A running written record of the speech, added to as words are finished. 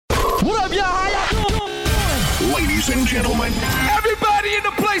Ladies and gentlemen, everybody in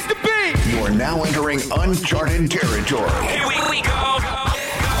the place to be. You are now entering uncharted territory. Here we go.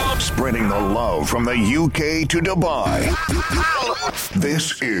 Spreading the love from the UK to Dubai.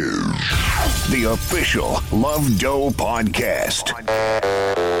 This is the official Love Dough Podcast.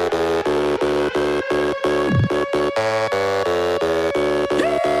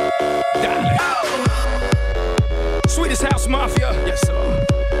 Swedish House Mafia. Yes, sir.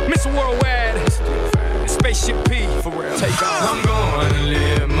 Mr. Worldwide. Spaceship P. For real. Take off. I'm gonna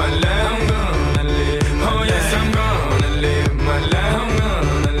live my life. I'm gonna live my life. Oh, yes, I'm gonna live my life. I'm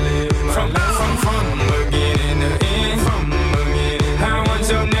gonna live my life. From beginning to end. From beginning. I want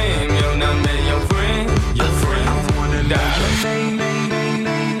your name, your number, your friend. Your friend. I wanna die.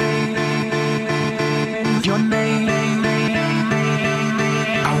 Your name.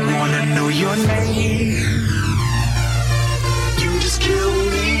 I wanna know your name. You just kill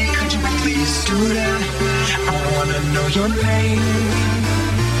me. Could you please do that? I wanna know your name.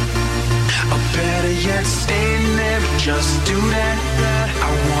 Or better yet, stay there. Just do that. I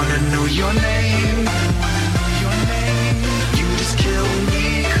wanna know your name. Your name. You just kill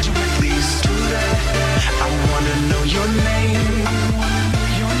me. Could you please do that? I wanna know your name.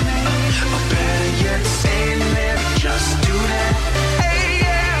 Your name. Or better yet, stay there. Just do that. Hey,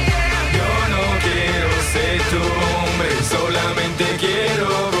 yeah. Yo no quiero ser tu hombre, solamente quiero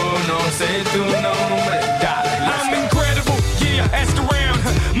conocer tu nombre. I'm incredible, yeah, ask around.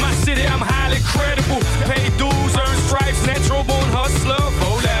 My city, I'm highly credible. Pay dues, earn stripes, natural born hustler.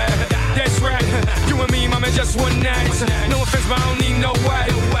 Oh, that's right. You and me, mama, just one night. No offense, but I don't need no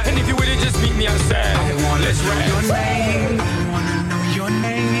wife. And if you with it, just meet me outside. Let's ride. Your name, I wanna know your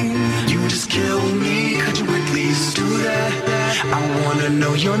name. You just kill me, could you at least do that? I wanna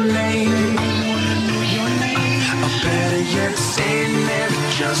know your name. I wanna know your name. Or better yet, stay there,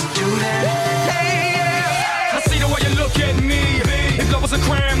 just do that. Hey, yeah. I see the way you look at me. If love was a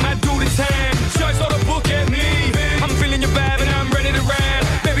crime, I'd do the time. Judge throw the book at me. I'm feeling your vibe and I'm ready to ride.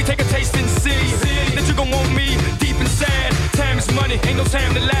 Baby, take a taste and see that you gon' want me deep inside. Time is money, ain't no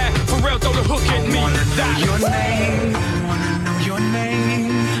time to lie. For real, throw the hook at me. I wanna know your name. I wanna know your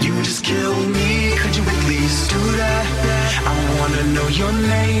name. You just kill me, could you at least do that? I wanna know your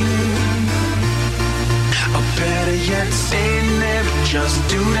name. Or better yet, stay there, just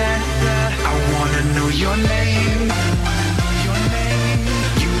do that. I wanna know your name. Your name.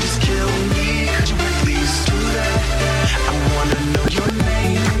 You just kill me, could you at least do that? I wanna know your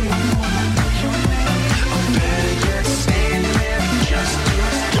name. Your name. Or better yet, stay there, just do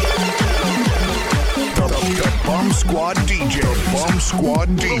that. The Bomb Squad DJ. Bomb Squad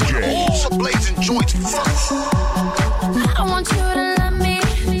DJs. All the blazing joints first. I want you to love me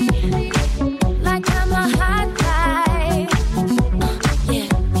like I'm a hot guy. Yeah.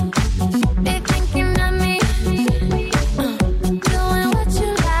 Be thinking of me, doing what you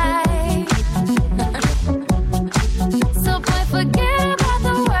like. So boy, forget about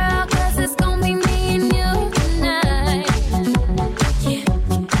the world, 'cause it's gonna be me and you tonight. Yeah.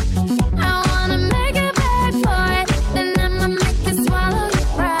 I wanna make it back for it, then I'ma make you swallow your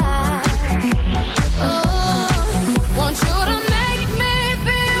pride. Oh, want you to make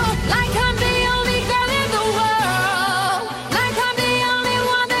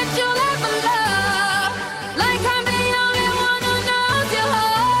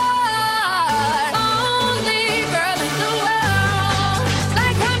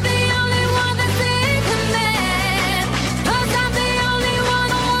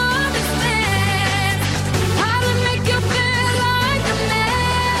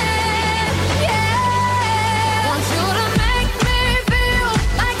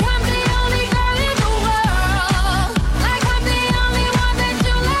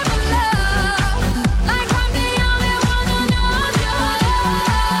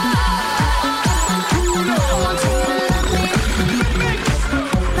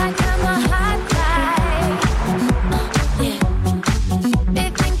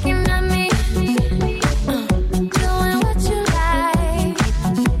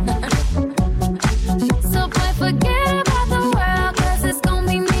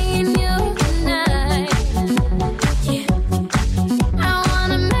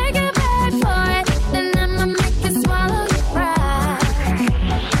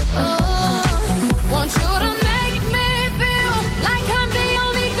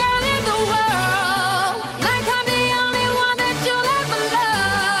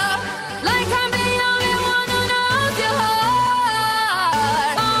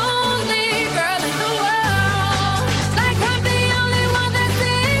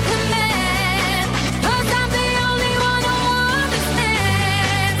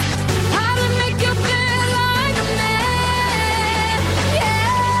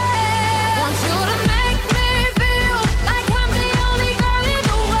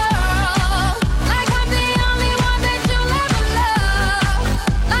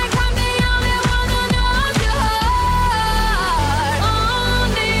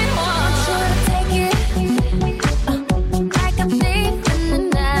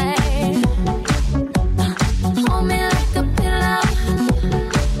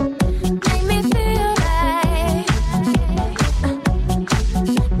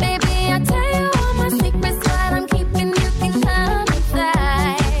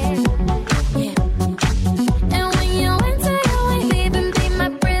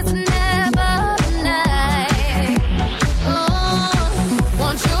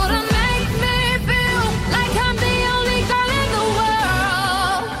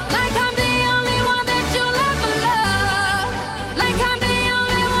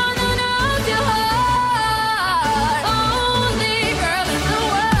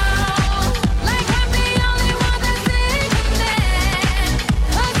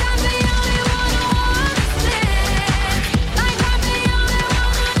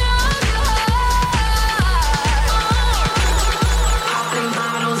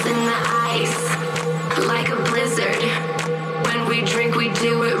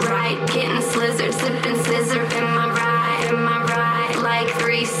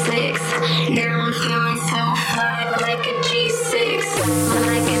 3-6. Now I'm feeling so fly like a G6.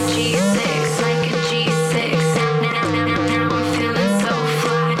 Like a G6. Like a G6. Now I'm feeling so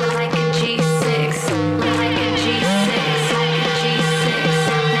fly like a G6. Like a G6. Like a G6.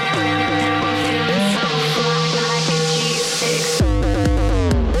 Now I'm feeling so fly like a G6.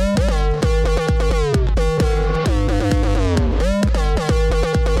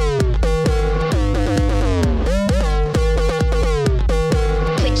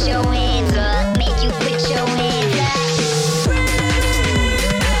 Put your hands up, make you put your hands up.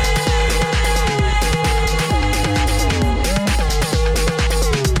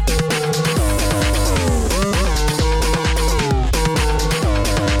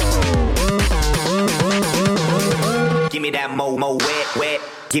 Give me that mo wet.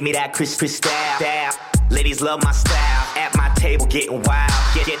 Give me that Chris style. Ladies love my style. At my table getting wild.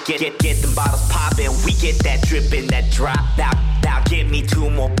 Get them bottles poppin'. We get that drippin', that drop. Now give me 2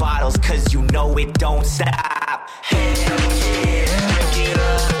 more bottles, cause you know it don't stop. Hell yeah. Drink it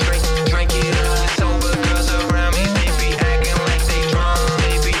up, drink it up. Sober girls around me, they be acting like they drunk.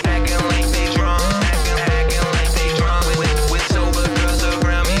 They be acting like they drunk. Acting like they drunk. With sober girls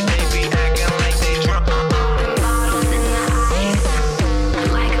around me, they be acting like they drunk. Bottles in the ice,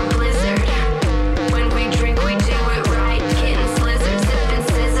 like a blizzard. When we drink, we do it right. Getting slizzard, sipping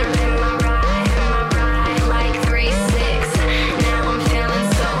scissor in my ride, like 3-6. Now I'm feeling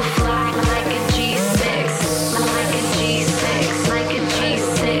so fly, like a G6, like a G6, like a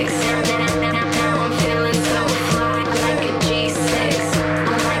G6. Now I'm feeling so fly, like a G6,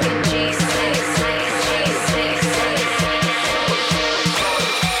 like a G6, like a G6.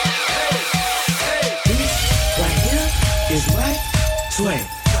 Right here is my sway.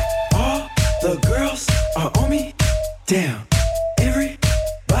 All the girls are on me. Damn,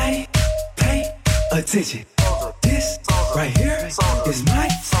 everybody pay attention. This right here is my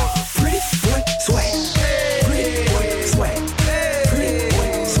pretty boy sway. Pretty boy sway. Pretty boy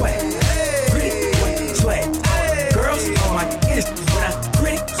sway. Pretty boy sway. Girls on my ears when I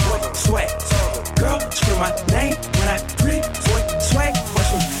pretty boy sway. Girl, scream my name when I pretty boy sway. Watch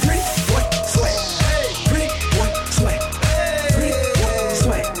me pretty boy sway. Pretty boy sway. Pretty boy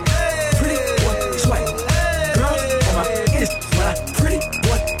sway. Pretty boy sway. Girls on my ears when I pretty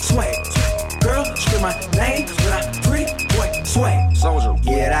boy sway. Girl, scream my name when I pretty boy sway. Soldier,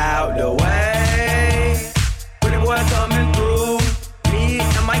 get out the way. Pretty boy coming through. Me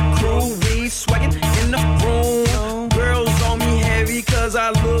and my crew, we swaggin' in the room. Girls on me heavy cause I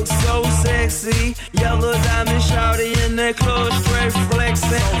look so sexy. Yellow diamond shawty in the club, straight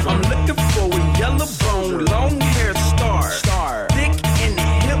flexing. I'm looking for a yellow bone, long hair star. Thick in the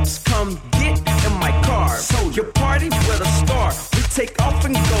hips, come get in my car. So you party with a star. We take off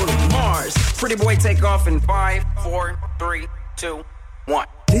and go to Mars. Pretty boy take off in 5, 4, 3, 2, 1.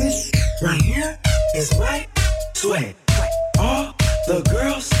 This right here is my swag. All the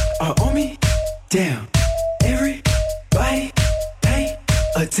girls are on me. Damn, everybody pay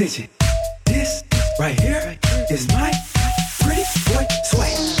attention. This right here is my pretty boy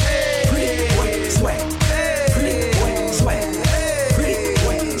swag. Pretty boy swag. Pretty boy swag. Pretty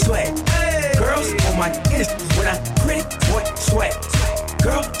boy swag. Girls on my ears when I pretty boy swag.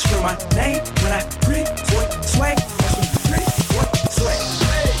 Girl, scream my name when I pretty boy swag. Watch me pretty boy swag.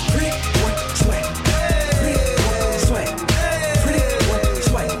 Pretty boy swag. Pretty boy swag. Pretty boy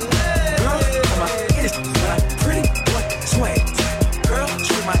swag. Girl on my ears when I pretty boy swag. Girl,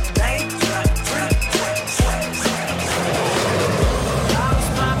 scream my name when I pretty boy swag.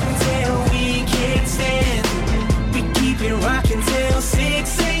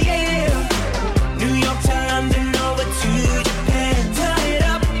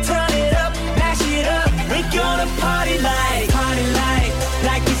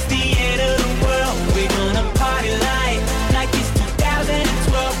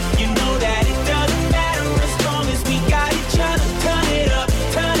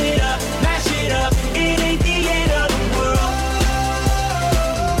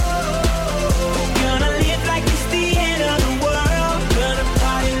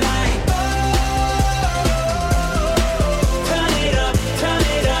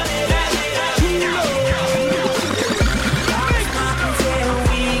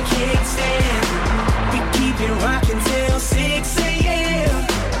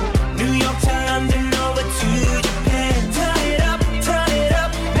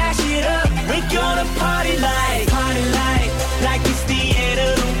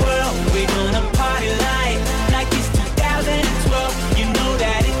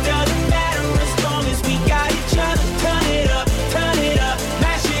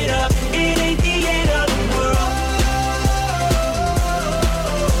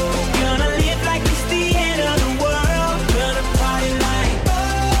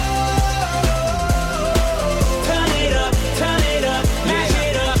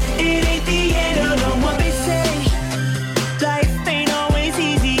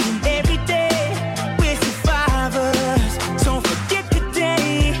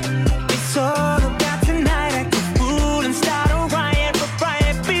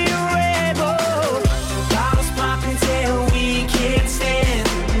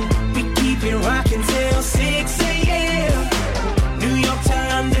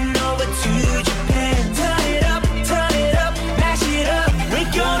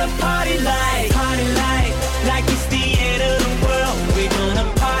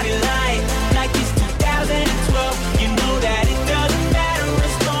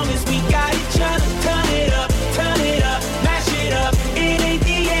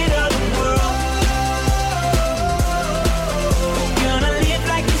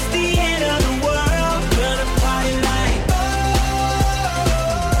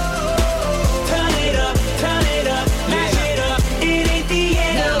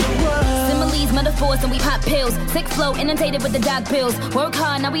 and we pop pills. Sick flow, inundated with the dog pills. Work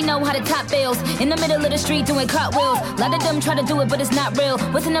hard, now we know how to top bills. In the middle of the street doing cartwheels. A lot of them try to do it, but it's not real.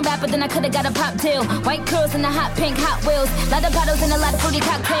 Wasn't a rapper, then I could've got a pop deal. White curls and the hot pink Hot Wheels. Lot of bottles and a lot of fruity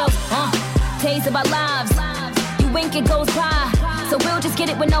cocktails. Days of our lives. You wink, it goes by. So we'll just get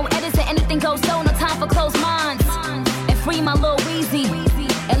it with no edits and anything goes so. No time for closed minds. And free my little Weezy.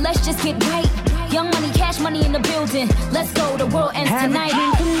 And let's just get right. Young money, cash money in the building. Let's go, the world ends tonight.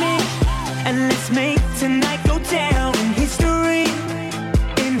 Have a drink with me, and let's make tonight go down in history.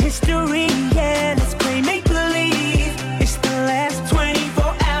 In history, yeah, let's play make-believe. It's the last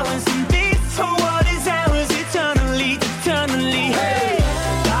 24 hours, and this whole world is ours eternally, eternally. Hey,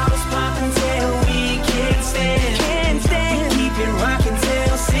 bottles popping till we can't stand. Can't stand. We keep it rocking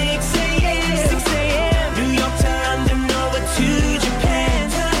till 6 a.m. 6 a.m. New York to London, over to Japan.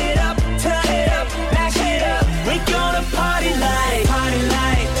 Turn it up, mash it up. We're gonna party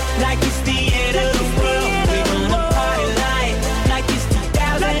like it's the end of the world. We're gonna party like it's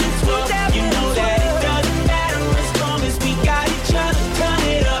 2012. You know that it doesn't matter as long as we got each other. Turn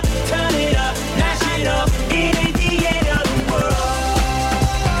it up, mash it up. It ain't the end of the world.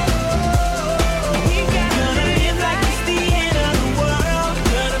 We gotta live like it's the end of the world.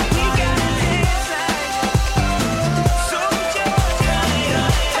 We gotta live like so just turn it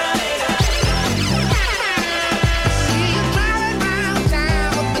up. See you driving round town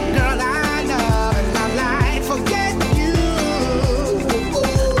with the girl I love, and my life forget you.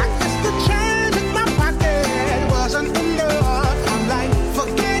 I guess the change in my pocket wasn't enough. I'm like,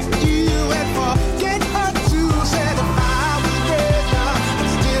 forget you and forget her too. Said if I was richer, I'd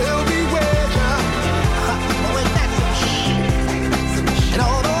still be with ya. Oh, and that's some shit. And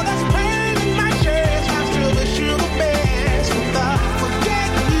although there's pain in my chest, I still wish you the best. Forget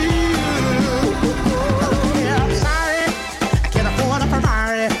you. Yeah, I'm sorry, I can't afford a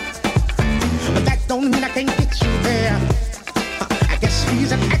Ferrari, but that don't mean I can't get you there. I guess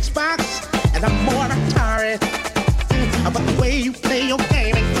he's an Xbox and I'm more Atari. But the way you play your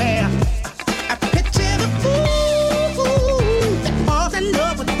game ain't fair. I picture the fool that falls in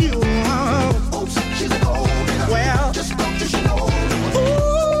love with you. Oops, she's a gold digger. Well, just don't you know.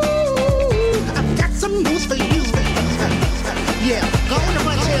 Ooh, I've got some news for you. Yeah, go on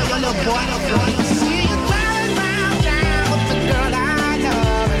and tell your little boy. See you driving round town with the girl I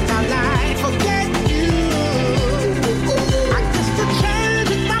love, and my life forget you. I guess the change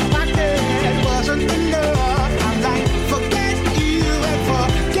in my pocket wasn't enough. I'm like, forget you and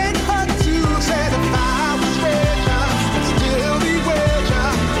forget her too. Said if I was richer, I'd still be with ya.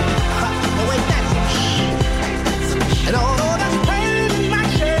 Oh, wait, that's some shit. And although there's pain in my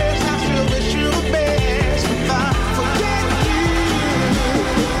chest, I still wish you the best. Forget you.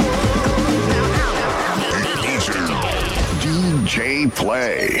 DJ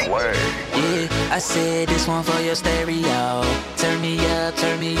Play. Yeah, I said this one for your stereo. Turn me up,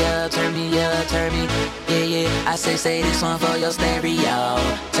 turn me up, turn me up, turn me. Yeah, I say this one for your stereo.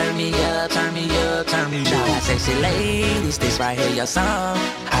 Turn me up, turn me up, turn me. Shout out sexy ladies, this right here your song.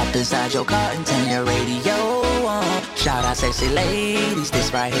 Hop inside your car and turn your radio on. Shout out sexy ladies,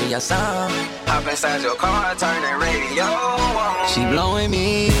 this right here your song. Hop inside your car and turn the radio on. She blowing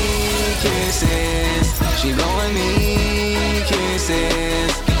me kisses. She blowing me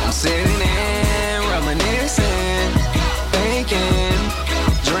kisses. I'm sitting there reminiscing, thinking,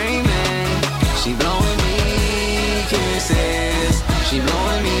 dreaming. She blowing me kisses. She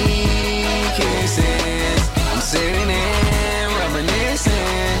blowing me kisses. I'm sitting there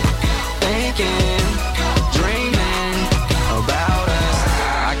reminiscing, thinking, dreaming about us.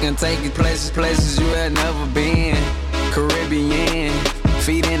 I can take you places you had never been. Caribbean,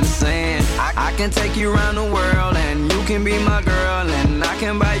 feet in the sand. I can take you around the world and you can be my girl, and I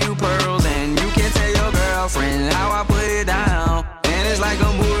can buy you pearls and you can tell your girlfriend how I put it down. And it's like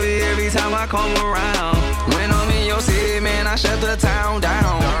a movie every time I come around. When I'm in your city, man, I shut the town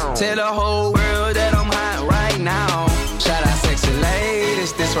down. Tell the whole world that I'm hot right now. Shout out sexy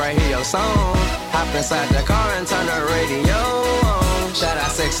ladies, this right here your song. Hop inside the car and turn the radio on. Shout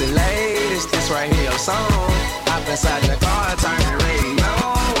out sexy ladies, this right here your song. Hop inside the car and turn the radio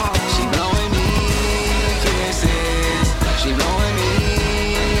on. She blowing me kisses. She blowing me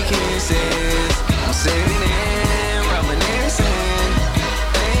kisses. I'm sitting there reminiscing,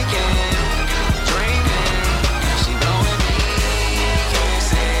 thinking, dreaming. She blowing me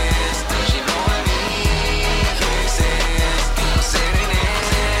kisses. She blowing me kisses. I'm sitting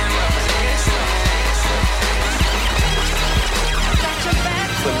there reminiscing.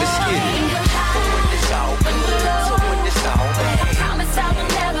 But let's get it. So when it's all good, so when it's all bad,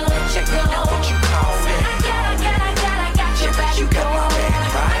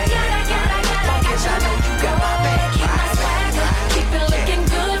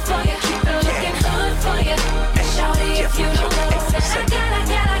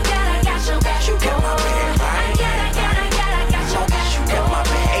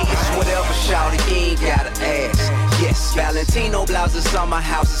 Yes, Valentino blouses on my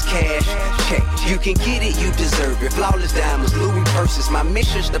house is cash. Check, you can get it, you deserve it. Flawless diamonds, Louis purses. My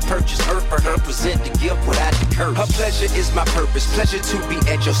mission's to purchase her for her, present the gift without the curse. Her pleasure is my purpose, pleasure to be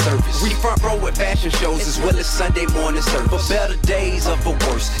at your service. We front row at fashion shows as well as Sunday morning service. For better days or for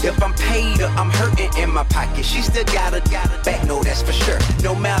worse, if I'm paid or I'm hurting in my pocket, she still got a back, no, that's for sure.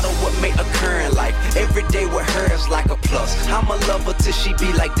 No matter what may occur in life, every day with her is like a plus. I'ma love her till she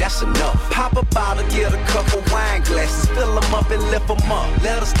be like, that's enough. Pop a bottle, get a couple wine glasses, fill them up and lift them up.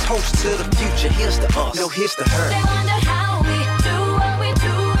 Let us toast to the future, here's to us, no, here's to her. They wonder how we do what we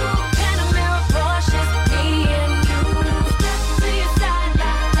do. Panamera Porsches, me and you. To your side,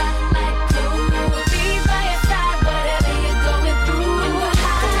 like glue. Be by your side, whatever you're going through. And we're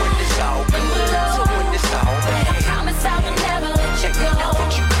high, when it's all good, so when it's all bad, I promise I will never let you go. Now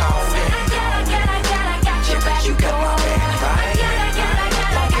what you call me? I got your back. You got my back, right?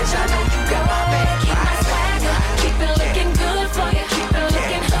 Cause I know you got my back, right? Keep it looking good for you. Keep it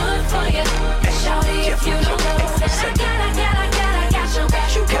looking hood for you. And shawty, if you don't know that I got your back.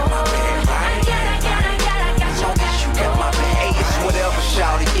 You got my back, right? I got your back. You got my back. Hey, it's whatever,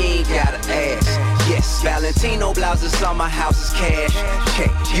 shawty, you ain't gotta ask. Yes, Valentino blouses on my house is cash.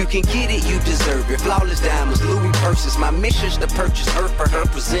 Check, you can get it, you deserve it. Flawless diamonds, Louis purses. My mission's to purchase her for her,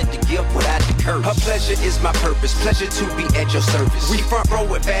 present the gift without the curse. Her pleasure is my purpose, pleasure to be at your service. We front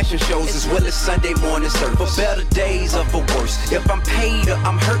row at fashion shows as well as Sunday morning service. For better days or for worse, if I'm paid or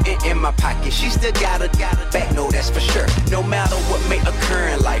I'm hurting in my pocket, she still got a back, no, that's for sure. No matter what may occur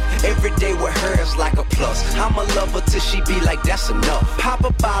in life, every day with her is like a plus. I'ma love her till she be like, that's enough. Pop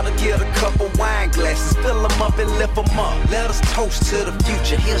a bottle, get a couple wine glasses, fill them up and lift them up. Let us toast to the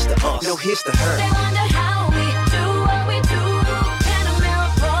future, here's to us, no, here's to her. They wonder how we do what we do. Panamera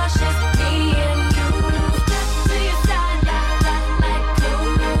Porsches, me and you. To your side, like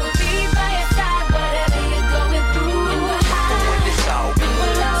glue. Be by your side, whatever you're going through. And we're high, When it's all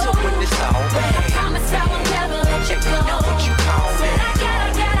good, so when it's all I bad, promise I will never let you go. now what you call me? I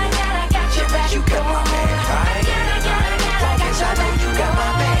got your back. You got my back, right? Cause I know you got my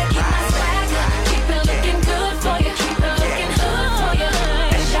back, right? Keep it looking good for you. Keep it looking hood for you.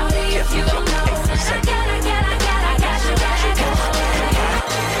 And shawty, if you don't know, I got your back.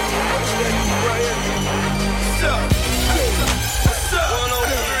 What's up? What's up?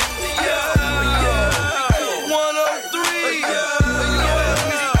 103. Yeah. 103. Yeah.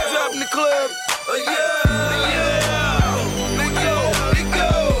 Dropping the club. Let go.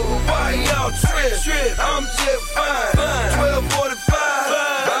 Why y'all trip? I'm just fine. 12:45.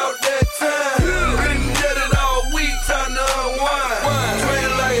 About that time. Been dead it all week. Time to unwind.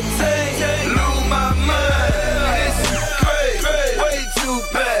 Train like a tank. Lose my mind. This is crazy. Way too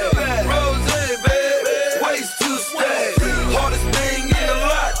bad. Rose, baby. Waist too stacked. Hardest thing in the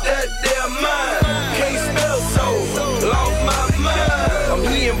lot. That damn mind. Can't spell so. Lost my mind. I'm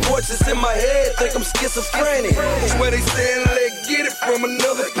hearing voices in my head. Think I'm schizophrenic. Swear they saying let's get it from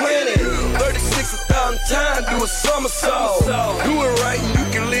another planet. 36,000 times do a somersault. Do it right and you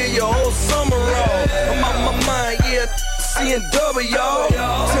can live your whole summer off. I'm on my mind, yeah. Seeing double, y'all.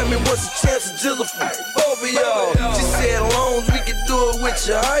 Tell me what's the chance of jizzle for both of y'all. She said loans, we can do it with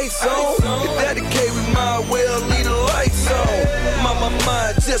your ice on. If that the case, we might well leave the lights on. My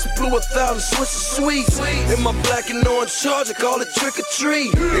mind just blew 1,000 switches sweets. In my black and orange charge, I call it trick or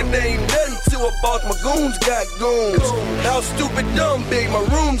treat. It ain't nothing till I bought my goons got goons. How stupid dumb big, my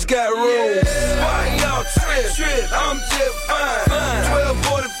rooms got rooms. Why y'all trip? I'm just fine.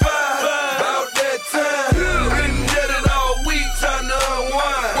 12:45, about that time. Been dead it all week, time to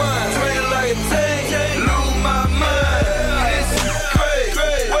unwind. Train like a tank, lose my mind. This is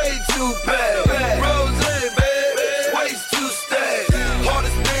crazy, way too bad. Rose, baby, waist too stacked.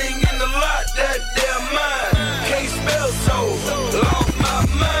 Hardest thing in the lot, that damn mind. Can't spell so, lost my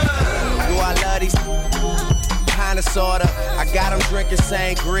mind. Do I love these? Kinda, sorta. I got them drinking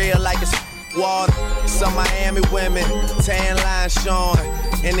sangria like it's water. Some Miami women, tan lines showing.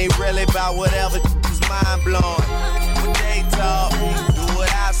 And they really about whatever is mind blowing. When they talk, do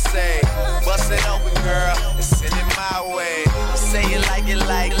what I say. Bust it open, girl, and send it my way. Say it like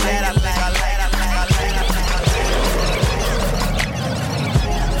that, I think I like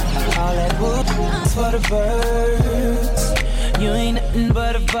it. All that wood's for the birds. You ain't nothing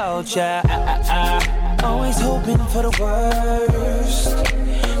but a vulture. Always hoping for the worst.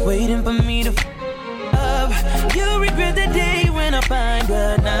 Waiting for me to up. You regret the day when I find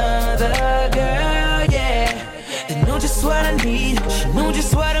another girl, yeah. They know just what I need. She know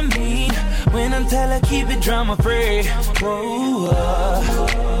just what I mean. When I tell her keep it drama free. Whoa,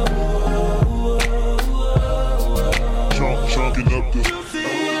 Chalking up the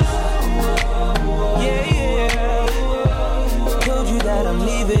yeah.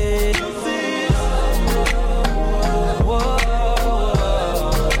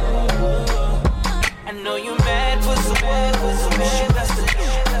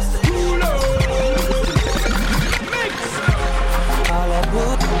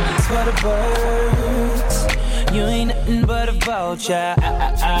 words. You ain't nothing but a vulture.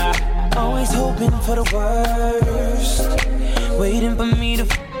 Always hoping for the worst, waiting for me to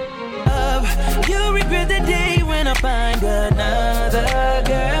up. You'll regret the day when I find another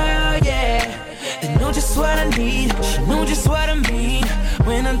girl, yeah. They know just what I need, she know just what I mean.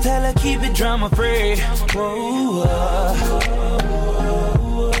 When I tell her keep it drama free. Whoa,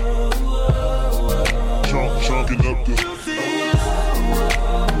 Chalking up the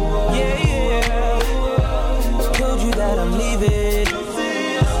yeah. Told you that I'm leaving.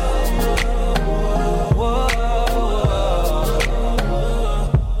 Whoa.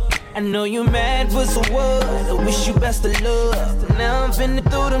 I know you're mad, but so what? I wish you best of luck. Now I'm finna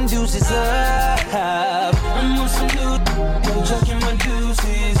throw them deuces up. I'm on some new, I'm chucking my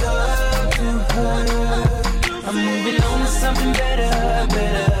deuces up to her. I'm moving on to something better.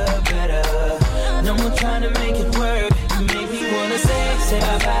 No more trying to make it work. You make me wanna say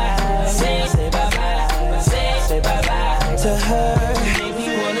bye-bye. Say bye-bye. Say bye-bye to her. You make me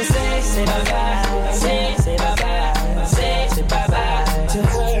wanna say bye-bye. Say bye-bye. Say bye-bye to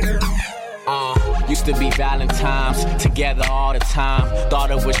her. Used to be Valentine's, together all the time.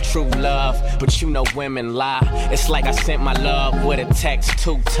 Thought it was true love, but you know women lie. It's like I sent my love with a text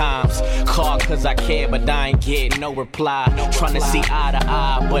 2 times. Called cause I care, but I ain't get no reply. Trying to see eye to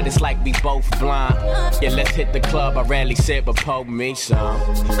eye, but it's like we both blind. Yeah, let's hit the club, I rarely sit, but poke me some.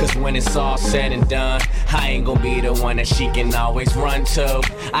 Cause when it's all said and done, I ain't gonna be the one that she can always run to.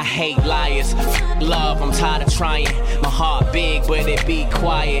 I hate liars, love, I'm tired of trying. My heart big, but it be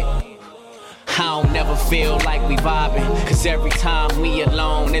quiet. I don't never feel like we vibing, cause every time we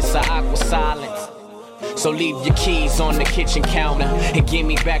alone, it's an awkward silence. So leave your keys on the kitchen counter and give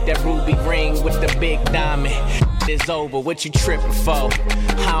me back that ruby ring with the big diamond. It's over, what you tripping for?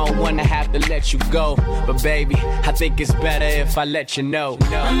 I don't wanna have to let you go, but baby, I think it's better if I let you know.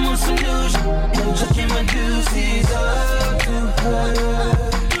 I'm on some news, I'm chucking my deuces up to her.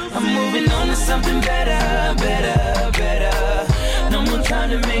 I'm moving on to something better. No more trying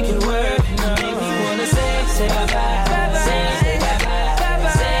to make it work. Make me wanna say bye-bye. Say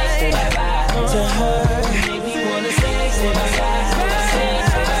bye-bye. Say bye-bye to her. Make me wanna say bye-bye.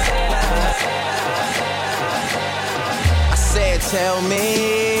 I said, tell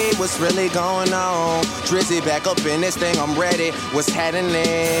me what's really going on. Drizzy back up in this thing, I'm ready. What's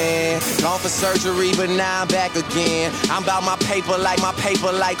happening? Gone for surgery, but now I'm back again. I'm about my paper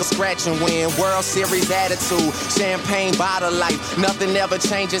like a scratch and win. World Series attitude, champagne bottle life. Nothing ever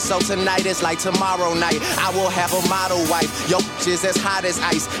changes, so tonight is like tomorrow night. I will have a model wife. Yo, is as hot as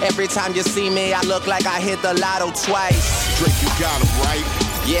ice. Every time you see me, I look like I hit the lotto twice. Drake, you got him, right?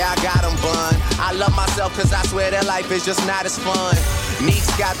 Yeah, I got him, bun. I love myself cause I swear that life is just not as fun. Neeks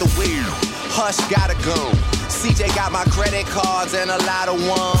got the wheel, Hush gotta go. CJ got my credit cards and a lot of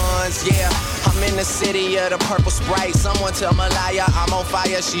ones, yeah. I'm in the city of the purple Sprite. Someone tell Malaya I'm on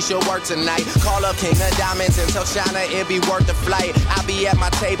fire, she should work tonight. Call up King of Diamonds and tell China it be worth the flight. I be at my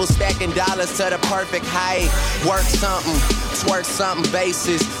table stacking dollars to the perfect height. Work something, twerk something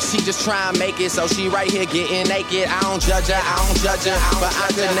basis. She just try and make it, so she right here getting naked. I don't judge her, but I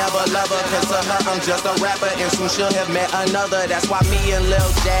could never love her. Cause to her I'm just a rapper and soon she'll have met another. That's why me and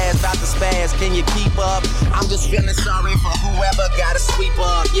Lil Jazz about to spaz. Can you keep up? I'm just feeling sorry for whoever gotta sweep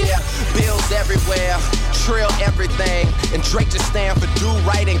up, yeah. Bills everywhere, trill everything. And Drake just stand for do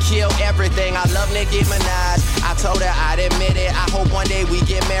right and kill everything. I love Nicki Minaj, I told her I'd admit it. I hope one day we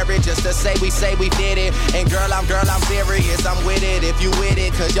get married just to say we did it. And girl, I'm serious, I'm with it if you with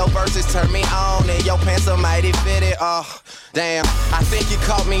it. Cause your verses turn me on and your pants are mighty fitted. Oh, damn, I think you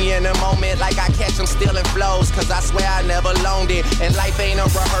caught me in a moment like I catch them stealing flows. Cause I swear I never loaned it. And life ain't a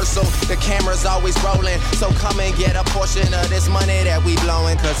rehearsal, the camera's always rolling. So come and get a portion of this money that we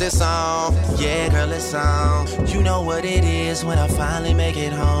blowing. Cause it's on, yeah girl, it's on. You know what it is when I finally make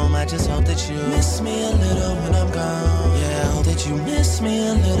it home. I just hope that you miss me a little when I'm gone. Yeah, I hope that you miss me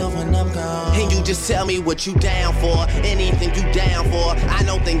a little when I'm gone. And you just tell me what you down for, anything you down for. I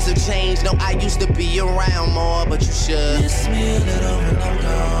know things have changed, no I used to be around more. But you should miss me a little when I'm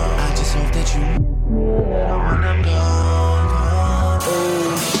gone. I just hope that you miss me a little when I'm gone.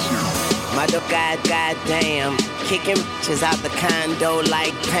 Oh, my dog, goddamn, kicking bitches out the condo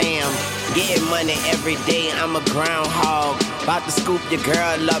like Pam. Getting money every day, I'm a groundhog. About to scoop your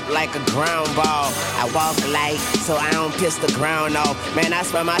girl up like a ground ball. I walk light, so I don't piss the ground off. Man, I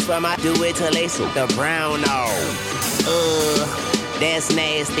swear I do it till they shoot the brown off. That's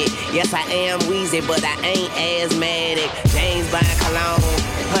nasty. Yes, I am wheezy, but I ain't asthmatic. James Bond cologne,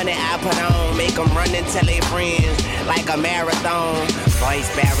 honey I put on. Make them run and tell their friends like a marathon. Voice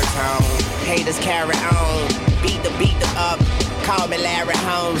baritone, haters carry on. Beat the up. call me Larry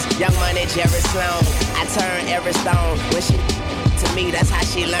Holmes, Young Money, Jerry Sloan. I turn every stone when she to me, that's how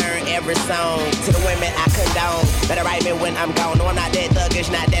she learned every song. To the women I condone, better write me when I'm gone. No, I'm not that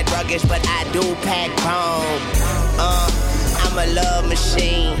thuggish, not that ruggish, but I do pack bone. I'm a love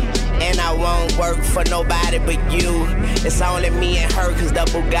machine, and I won't work for nobody but you. It's only me and her, cause the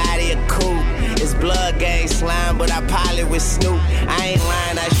Bugatti a coupe. It's blood gang slime, but I pilot with Snoop. I ain't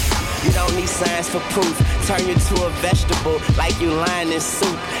lying, you don't need science for proof. Turn you to a vegetable like you lying in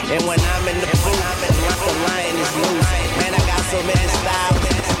soup. And when I'm in the booth, the lion is loose. Man, I got so many styles.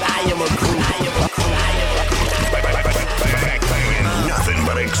 I am a crew. Nothing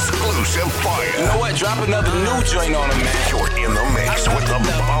but exclusive fire. You know what? Drop another new joint on them, man. You're in the mix with the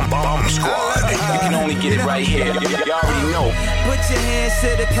Bomb Squad. You can only get it right here. You already know. Put your hands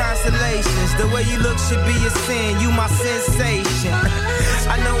to the constellations. The way you look should be a sin. You my sensation.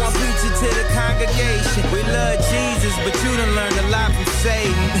 I know I'm preaching to the congregation. We love Jesus, but you done learned a lot from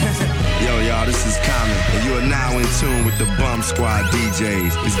Satan. Yo, y'all, this is Common, and you are now in tune with the Bomb Squad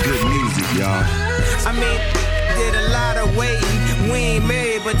DJs. It's good music, y'all. I mean, did a lot of waiting. We ain't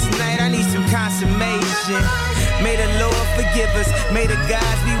married, but tonight I need some consummation. May the Lord forgive us. May the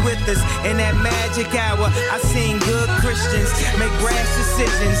gods be with us. In that magic hour, I seen good Christians make rash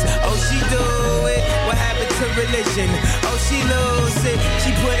decisions. Oh, she do it. What happened to religion? Oh, she lose it. She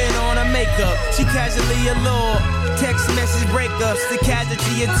putting on her makeup. She casually allured. Text message breakups. The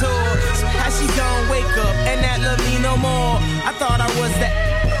casualty of tours. How she gon' wake up and not love me no more? I thought I was that.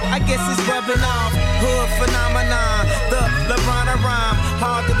 I guess it's rubbing off. Hood phenomenon, the LeBron rhyme.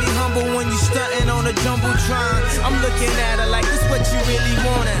 Hard to be humble when you stunting on a jumbotron. I'm looking at her like this what you really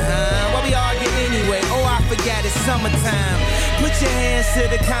wanted, huh? Why we arguing anyway? Oh, I forgot it's summertime. Put your hands to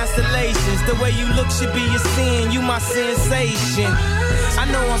the constellations. The way you look should be a sin. You my sensation. I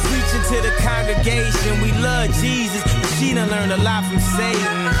know I'm preaching to the congregation. We love Jesus, but she done learned a lot from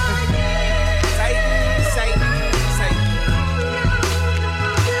Satan. Satan.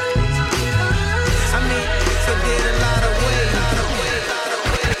 Did a lot of ways.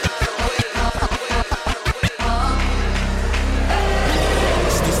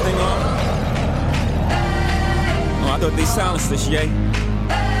 Is this thing on? Oh, I thought they silenced this, yay.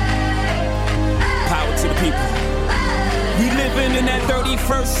 Power to the people. We living in that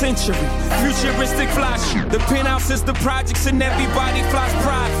 31st century. Futuristic flash. The penthouse is the projects and everybody flies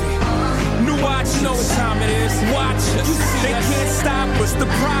private. New watch, you know what time it is. Watch us. They can't stop us. The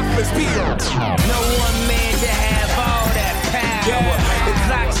prophets be. No one man to have all that power. Yeah. The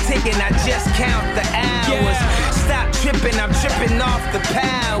clock's ticking, I just count the hours. Yeah. Stop tripping, I'm tripping off the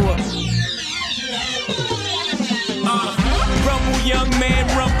power. Rumble, young man,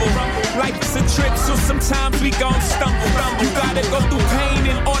 rumble. Life is a trip, so sometimes we gon' stumble. You gotta go through pain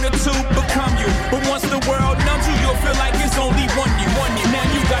in order to become you. But once the world numbs you, you'll feel like it's only one you. Now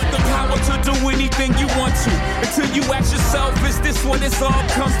you got the power to do anything you want to. Until you ask yourself, is this what it's all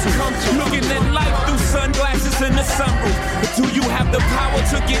comes to? Looking at life through sunglasses in the sunroof. But do you have the power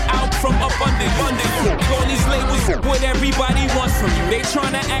to get out from up under you? On these labels, what everybody wants from you. They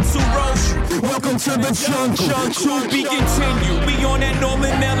tryna ask who rose you. Welcome to the jungle. To be continued. We on that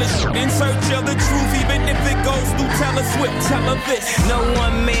Norman Ellis in search of the truth, even if it goes through Taylor Swift. Tell her this. No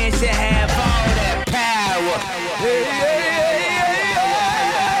one man should have all that power.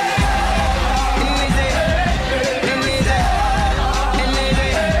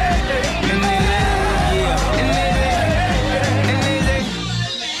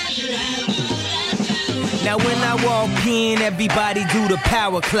 Now when I walk in, everybody do the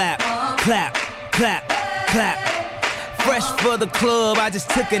power clap. Clap, clap, clap. Fresh for the club, I just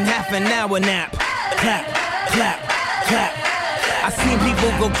took a half an hour nap. Clap, clap, clap. I seen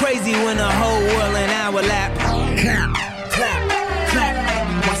people go crazy when the whole world an hour lap. Clap, clap, clap.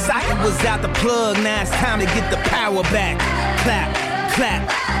 My socket was out the plug, now it's time to get the power back. Clap, clap.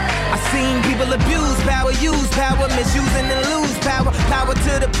 I seen people abuse power, use power, misusing and lose power. Power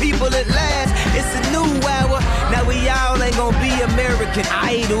to the people at last, it's a new hour. Now we all ain't gonna be American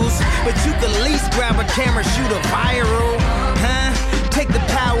Idols, but you can at least grab a camera, shoot a viral, huh? Take the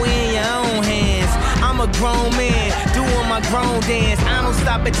power in your own hands. I'm a grown man, doing my grown dance. I don't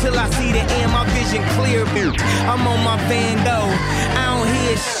stop until I see the end, my vision clear. I'm on my Van Gogh, I don't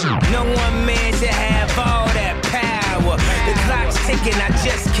hear shit. No one man should have all that power. The clock's ticking, I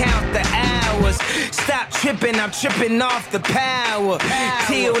just count the hours. Stop tripping, I'm tripping off the power.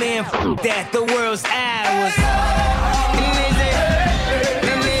 Till then, f*** that, the world's ours.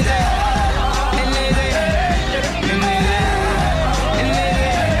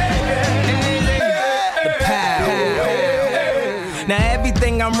 Now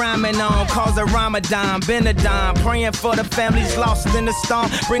everything I'm rhyming on cause of Ramadan, Benadine, praying for the families lost in the storm.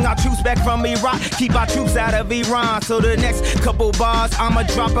 Bring our troops back from Iraq, keep our troops out of Iran. So the next couple bars, I'ma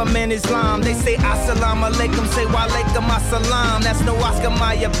drop them in Islam. They say assalamu alaikum, say wa alaikum assalam. That's no Oscar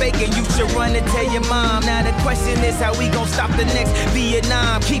Mayer bacon, you should run and tell your mom. Now the question is how we gon' stop the next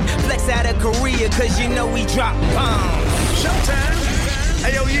Vietnam. Keep flex out of Korea, cause you know we drop bombs. Showtime.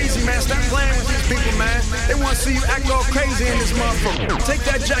 Hey, yo, Yeezy, man, stop playing with these people, man. They want to see you act all crazy in this motherfucker. Take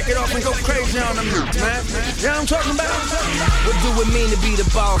that jacket off and go crazy on them, man. You know what I'm talking about? What do it mean to be the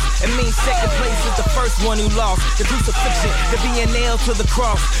boss? It means second place is the first one who lost. The crucifixion, the being nailed to the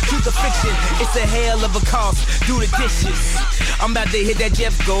cross. Truth or fiction, it's a hell of a cost. Do the dishes. I'm about to hit that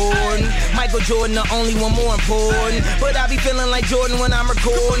Jeff Gordon. Michael Jordan, the only one more important. But I be feeling like Jordan when I'm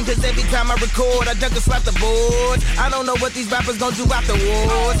recording. Cause every time I record, I dunk and slap the board. I don't know what these rappers gon' do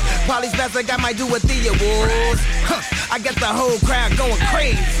afterwards. Probably best like I might do with the awards. I got the whole crowd going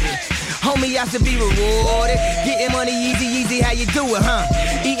crazy. Homie, I should be rewarded. Getting money easy, how you do it, huh?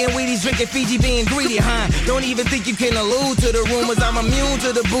 Eating Wheaties, drinking Fiji, being greedy, huh? Don't even think you can allude to the rumors. I'm immune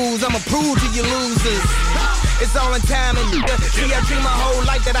to the booze, I'ma prove to you losers. It's all in time and nigga. See, I dream my whole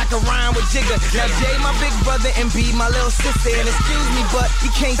life that I could rhyme with Jigga. Now Jay, my big brother, and B, my little sister. And excuse me, but you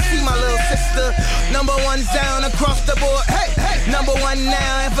can't see my little sister. Number one sound across the board. Hey, hey. Number one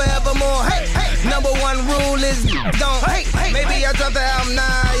now and forevermore. Hey, hey. Number one rule is don't hate. Maybe I dropped the album, nah,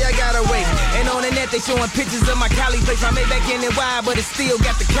 I gotta wait. And on the net they showing pictures of my Cali place. I made back in it wide, but it still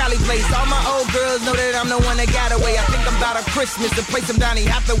got the Cali place. All my old girls know that I'm the one that got away. I think I'm about a Christmas to play some Donny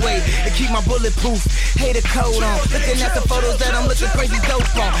Hathaway and keep my bulletproof hater coat on. Looking at the photos that I'm looking crazy dope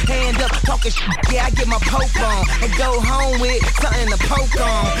on. Hand up, talking shit, yeah, I get my poke on. And go home with something to poke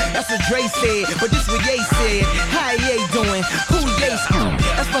on. That's what Dre said, but this what Ye said. How Ye doing? Who Ye screwed?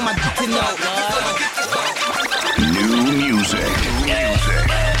 That's for my dick to know. New music.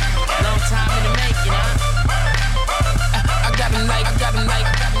 Long time in the making, huh? I got him like,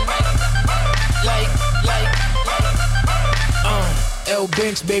 L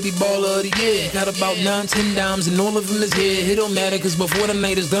Banks, baby baller of the year. Got about 9-10 dimes and all of them is here. It don't matter, cause before the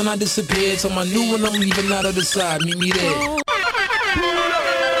night is done, I disappeared. So my new one, I'm leaving out of the side. Meet me there.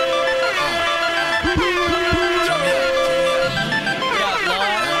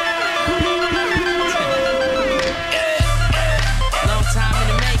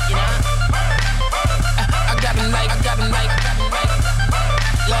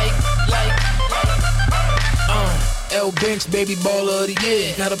 L Banks, baby baller of the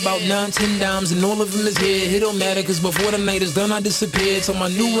year. Got about 9-10 dimes and all of them is here. It don't matter, cause before the night is done, I disappeared. So my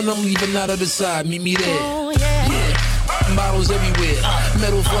new one, I'm leaving out of the side. Meet me there. Yeah. Bottles everywhere.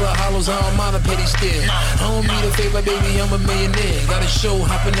 Metal full of hollows, I don't mind a petty stare. I don't need a favor, baby, I'm a millionaire. Got a show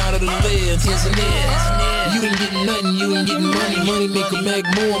hopping out of the lid, Tanzania. You ain't getting nothing, you ain't getting money. Money make a mag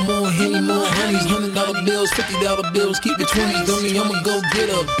more Henny, more honeys. $100 bills, $50 bills, keep the 20s. Dummy, I'ma go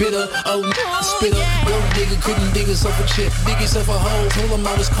get a bitter, spitter. Old nigga couldn't dig himself a chip. Dig himself a hole, told him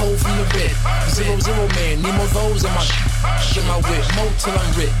I was cold from the red. 0-0 man, need more those in my shit my whip. More till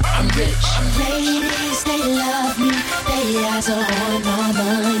I'm rich. Ladies, they love me. They eyes are on my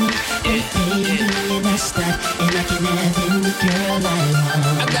money. They pay me and that's that. And I can have any girl I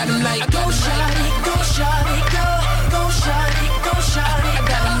want. I got him like, go shawty, go shawty, go. Go shawty, go shawty, I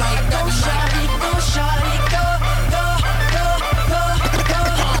got him like, go shawty, go shawty, go.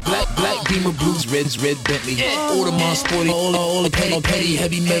 Black Beamer, blues, red Bentley. Audemars sporty, all the petty,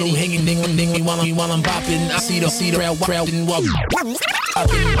 heavy metal hanging ding while I'm bopping. I see the crowd and walk.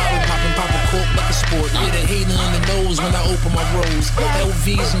 Popping cork like a sport. Yeah, the hater on the nose when I open my rolls.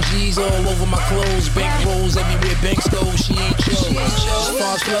 LVs and G's all over my clothes. Bank rolls everywhere, bank stove, she ain't chose. As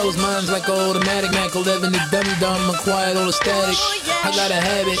far as flows, mine's like an automatic. Mac 11, the dumb, acquired all the static. I got a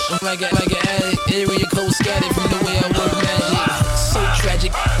habit, I'm like an addict. Area code scattered from the way I work magic. So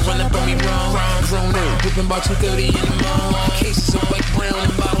tragic, run up on me wrong. Grown up, whipping about 2:30 in the morning. Cases of white brown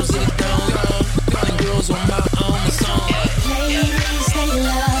and bottles of the dome. Got girls on my own song. Ladies, they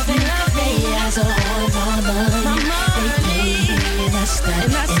love me. They eyes are on my money. They pay me and that's that.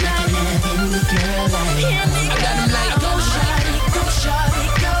 And I can have any girl I want. I got him like, go shawty, go shawty,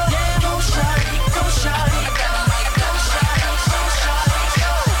 go. Go shawty, go shawty. I got him like, go shawty, go shawty,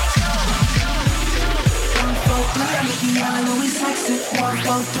 go. 1, 4, 3, I'm looking yellow when we sexing. 1,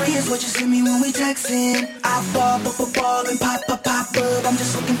 4, 3 is what you see me when we texting. I ball and pop up. I'm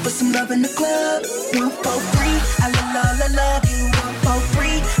just looking for some love in the club. 1, 4, 3, I love you. 1, 4,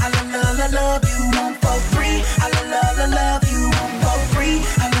 3, I love you. 1, 4, 3, I love you. 1, 4, 3,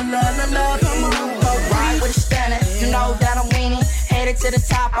 I love you. 1, 4, 3. Ride with a stunner, you know that I'm winning. Headed to the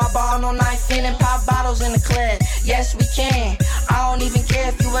top, I ball all night, feeling pop bottles in the club. Yes, we can. I don't even care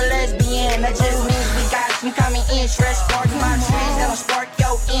if you a lesbian interest. Spark my trees, that'll spark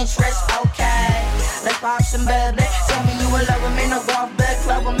your interest. Okay, let's pop some bubbly. Tell me you will love with me, no golf bed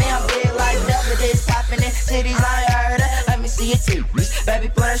club with me. I'm big like double this, popping in cities I heard of. Let me see your titties, baby,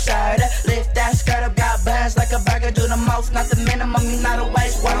 put a shirt up. Lift that skirt up, got bands like a burger. Do the most, not the minimum, you not a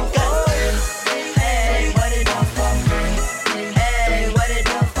waste. What I'm good. Hey, what it do for free? Hey, what it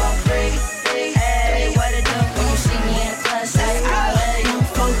do for free? Hey, what it do when you see me in class? Say I love you.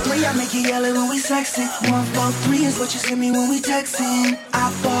 143, I make you yell it when we sexing. 143 is what you send me when we texting.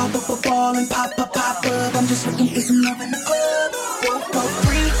 I ball and pop up. I'm just looking for some love in the club.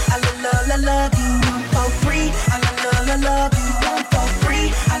 143, I love you. 143, I love you. 143,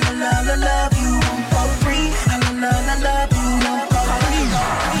 I love you. 143, I love you. 143.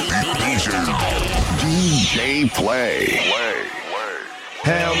 DJ Play.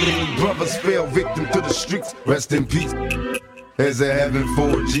 How many brothers fell victim to the streets? Rest in peace. As a heaven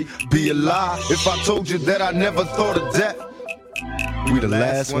for a G, be alive. If I told you that I never thought of death, we the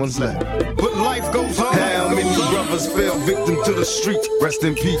last ones left. But life goes on. How many brothers fell victim to the streets? Rest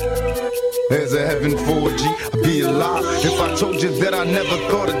in peace. As a heaven for a G, be alive. If I told you that I never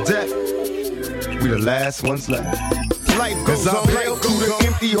thought of death, we the last ones left. Life goes on. Life through the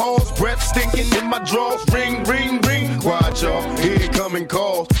empty halls, breath stinking in my drawers. Ring, ring, ring. Quiet, y'all. Incoming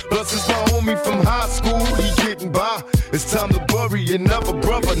calls. Plus, it's my homie from high school. He getting by. It's time to bury another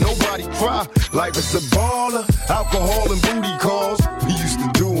brother. Nobody cry. Life is a baller. Alcohol and booty calls. We used to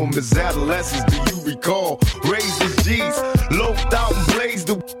do them as adolescents. Do you recall? Raised as G's, loped out and blazed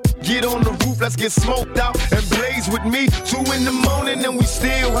the. Get on the roof, let's get smoked out and blaze with me. 2 in the morning and we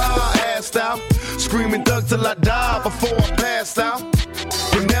still high, assed out. Screaming thug till I die before I pass out.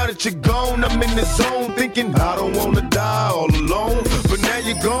 But now that you're gone, I'm in the zone thinking I don't wanna die all alone. But now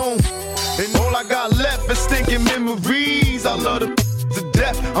you're gone, and all I got left is stinking memories. I love to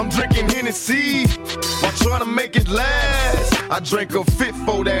death, I'm drinking Hennessy while trying to make it last. I drank a fifth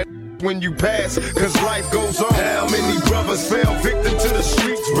for that when you pass, cause life goes on. How many brothers fell victim to the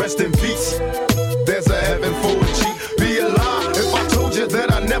streets? Rest in peace. There's a heaven for a G. Be alive. If I told you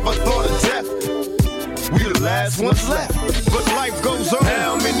that I never thought of death, we the last ones left. But life goes on.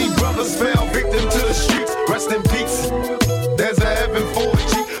 How many brothers fell victim to the streets? Rest in peace. There's a heaven for a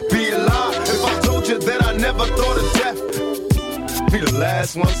G. Be alive. If I told you that I never thought of death, we the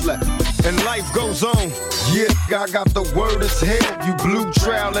last ones left. And life goes on. Yeah, I got the word as hell. You blew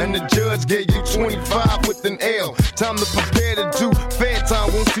trial and the judge gave you 25 with an L. Time to prepare to do fair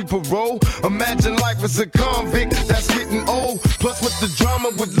time, won't see parole. Imagine life as a convict that's getting old. Plus with the drama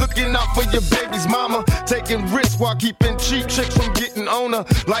with looking out for your baby's mama. Taking risks while keeping cheap chicks from getting on her.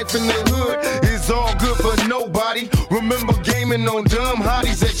 Life in the hood is all good for nobody. Remember gaming on dumb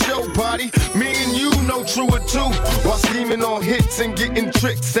hotties at your party. Me and you know truer too. While scheming on hits and getting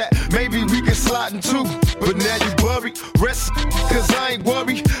tricks that maybe we can slide into. But now you buried, rest, cause I ain't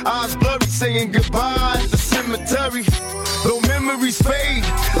worried. Eyes blurry, saying goodbye at the cemetery. Though memories fade,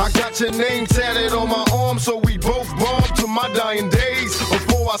 I got your name tatted on my arm, so we both bomb to my dying days.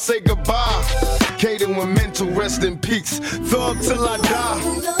 Before I say goodbye, Kaden with mental rest in peace. Thug till I die.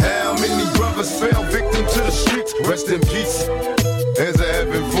 How many brothers fell victim to the streets? Rest in peace. There's a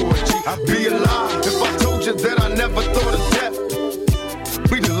heaven for a G. I'd be alive if I told you that I never thought of death.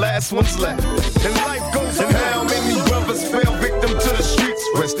 We the last ones left, and life goes on. How many brothers fell victim to the streets?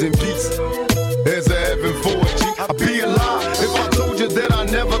 Rest in peace. There's a heaven for a G. I'd be alive if I told you that I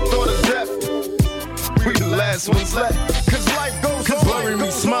never thought of death. We the last ones left, cause life goes on. Bury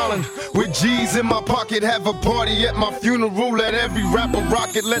me smiling with G's in my pocket. Have a party at my funeral. Let every rapper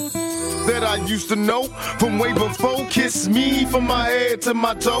rock it. Let that I used to know from way before kiss me from my head to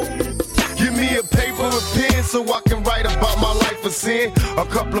my toe. Give me a paper, a pen, so I can write about my life of sin. A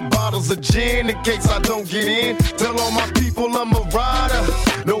couple of bottles of gin in case I don't get in. Tell all my people I'm a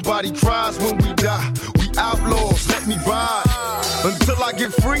rider. Nobody cries when we die. We outlaws, let me ride until I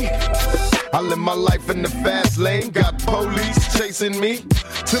get free. I live my life in the fast lane. Got police chasing me.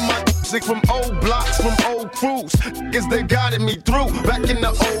 To my sick from old blocks, from old crews. Guess they guided me through back in the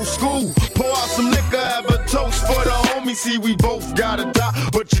old school. Pour out some liquor, have a toast for the homie. See, we both gotta die,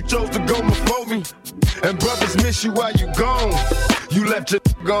 but you chose to go before me. And brothers miss you while you gone. You left your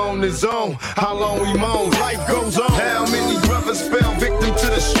on his own. How long we moan? Life goes on. How many brothers fell victim to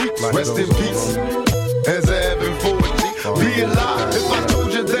the streets? Rest in peace. As a heaven for a G. Be alive if I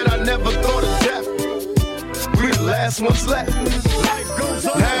told you that I never thought of death. We the last ones left. Life goes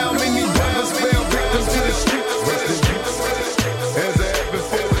on. How many